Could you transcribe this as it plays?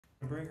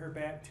Bring her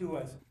back to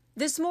us.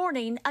 This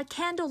morning, a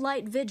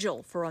candlelight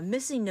vigil for a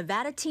missing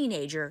Nevada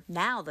teenager,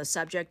 now the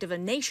subject of a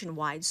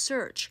nationwide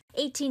search.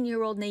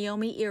 18-year-old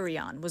Naomi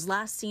Irion was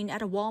last seen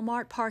at a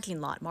Walmart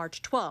parking lot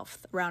March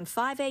 12th, around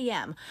 5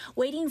 a.m.,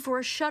 waiting for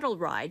a shuttle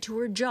ride to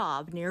her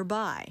job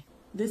nearby.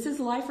 This is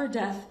life or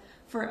death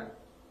for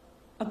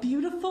a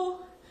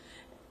beautiful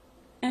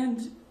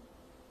and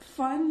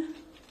fun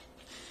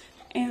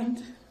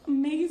and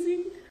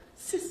amazing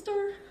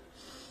sister.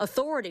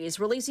 Authorities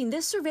releasing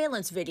this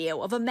surveillance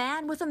video of a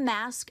man with a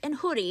mask and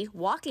hoodie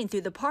walking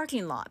through the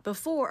parking lot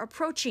before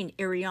approaching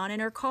Irion in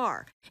her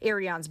car.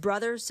 Irion's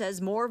brother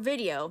says more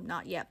video,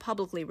 not yet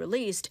publicly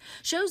released,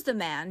 shows the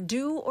man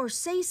do or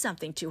say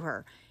something to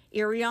her.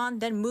 Irion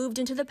then moved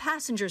into the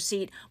passenger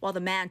seat while the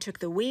man took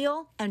the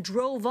wheel and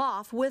drove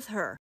off with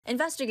her.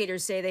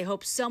 Investigators say they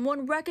hope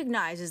someone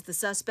recognizes the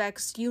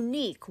suspect's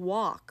unique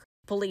walk.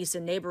 Police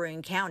in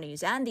neighboring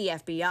counties and the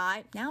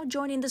FBI now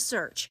joining the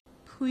search.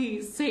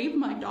 Please save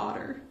my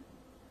daughter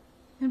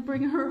and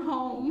bring her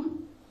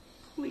home.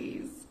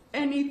 Please.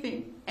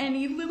 Anything,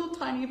 any little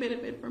tiny bit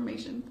of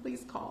information,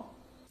 please call.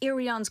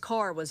 Irion's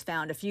car was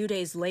found a few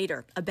days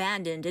later,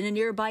 abandoned in a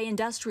nearby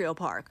industrial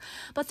park.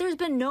 But there's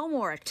been no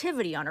more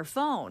activity on her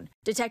phone.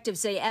 Detectives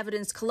say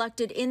evidence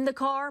collected in the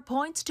car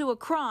points to a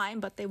crime,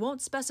 but they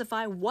won't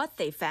specify what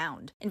they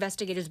found.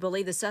 Investigators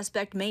believe the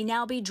suspect may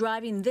now be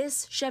driving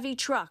this Chevy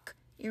truck.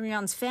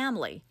 Irion's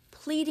family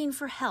pleading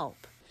for help.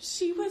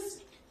 She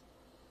was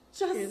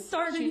just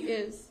starting.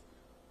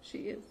 She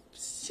is.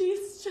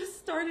 She's just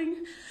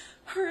starting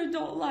her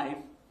adult life.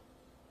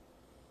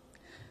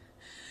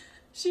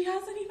 She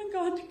hasn't even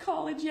gone to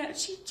college yet.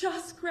 She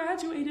just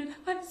graduated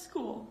high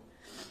school.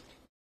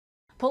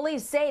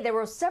 Police say there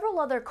were several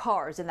other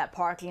cars in that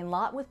parking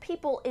lot with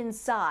people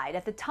inside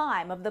at the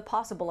time of the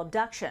possible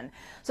abduction.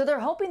 So they're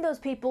hoping those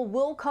people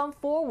will come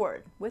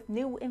forward with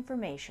new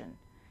information.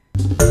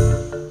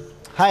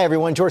 Hi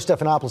everyone, George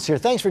Stephanopoulos here.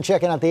 Thanks for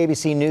checking out the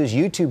ABC News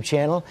YouTube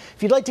channel.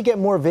 If you'd like to get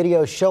more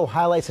videos, show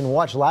highlights, and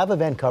watch live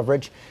event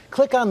coverage,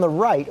 click on the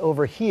right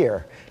over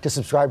here to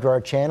subscribe to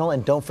our channel,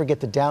 and don't forget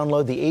to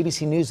download the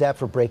ABC News app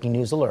for breaking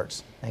news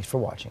alerts. Thanks for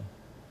watching.